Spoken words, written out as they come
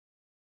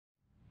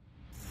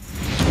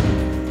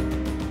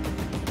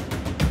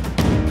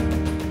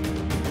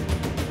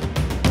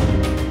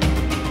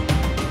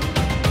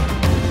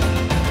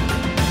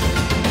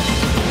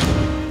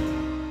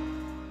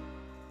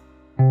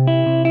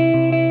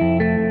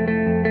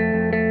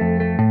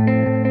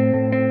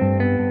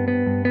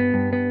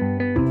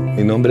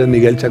Mi nombre es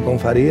Miguel Chacón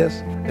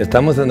Farías.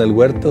 Estamos en el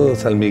huerto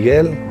San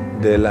Miguel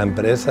de la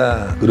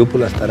empresa Grupo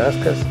Las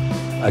Tarascas.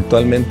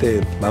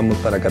 Actualmente vamos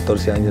para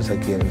 14 años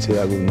aquí en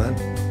Ciudad Guzmán.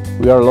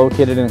 We are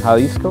located in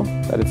Jalisco,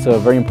 that it's a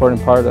very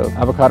important part of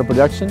avocado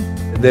production.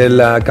 De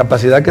la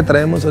capacidad que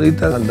traemos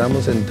ahorita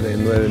andamos entre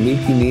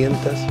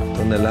 9.500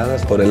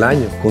 toneladas por el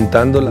año,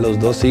 juntando los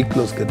dos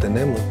ciclos que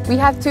tenemos. We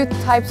have two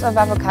types of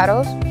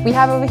avocados. We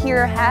have over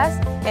here Hass,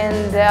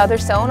 and the other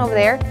zone over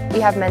there,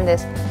 we have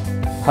Mendes.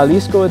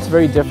 Jalisco, it's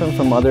very different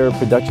from other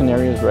production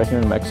areas right here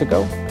in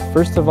Mexico.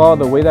 First of all,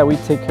 the way that we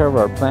take care of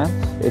our plants,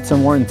 it's a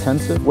more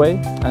intensive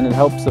way, and it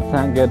helps the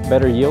plant get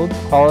better yield,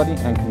 quality,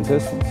 and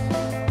consistency.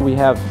 We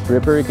have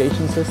drip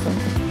irrigation system,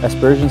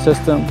 aspersion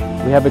system.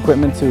 We have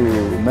equipment to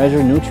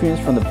measure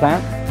nutrients from the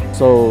plant,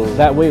 so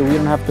that way we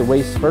don't have to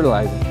waste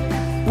fertilizer.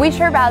 We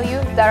share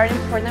values that are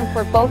important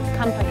for both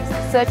companies,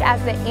 such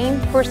as the aim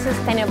for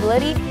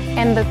sustainability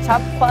and the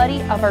top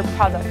quality of our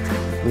product.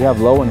 We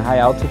have low and high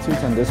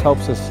altitudes, and this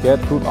helps us get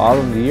fruit all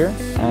of the year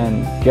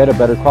and get a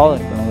better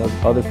quality than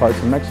other parts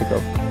of Mexico.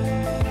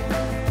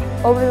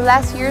 Over the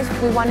last years,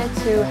 we wanted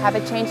to have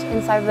a change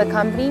inside of the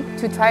company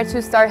to try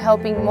to start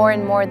helping more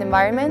and more the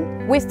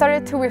environment. We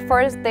started to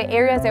reforest the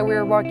areas that we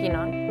were working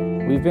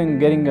on. We've been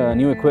getting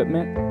new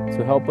equipment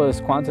to help us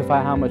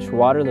quantify how much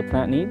water the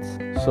plant needs,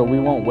 so we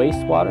won't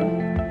waste water.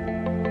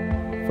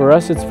 For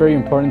us, it's very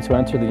important to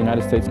enter the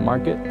United States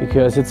market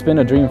because it's been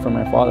a dream for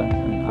my father.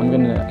 And I'm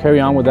going to carry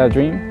on with that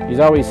dream. He's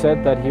always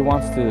said that he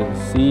wants to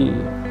see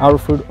our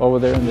fruit over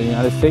there in the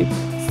United States.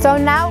 So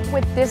now,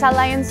 with this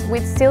alliance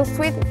with Seal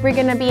Sweet, we're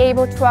going to be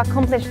able to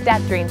accomplish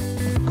that dream.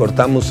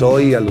 Cortamos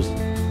hoy, a los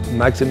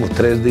máximos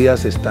 3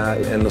 días está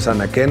en los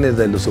anaquenes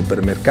de los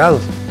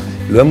supermercados.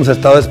 Lo hemos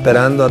estado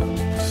esperando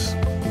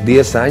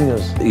 10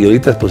 años y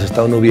ahorita pues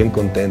está uno bien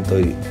contento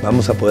y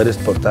vamos a poder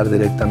exportar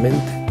directamente.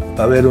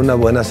 Va a haber una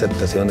buena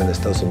aceptación en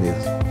Estados Unidos.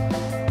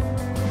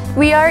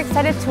 We are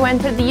excited to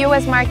enter the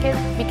US market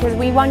because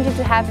we want you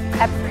to have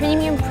a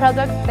premium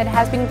product that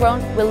has been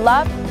grown with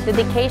love,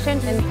 dedication,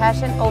 and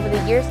passion over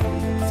the years,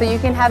 so you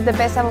can have the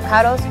best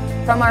avocados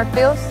from our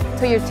fields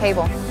to your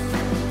table.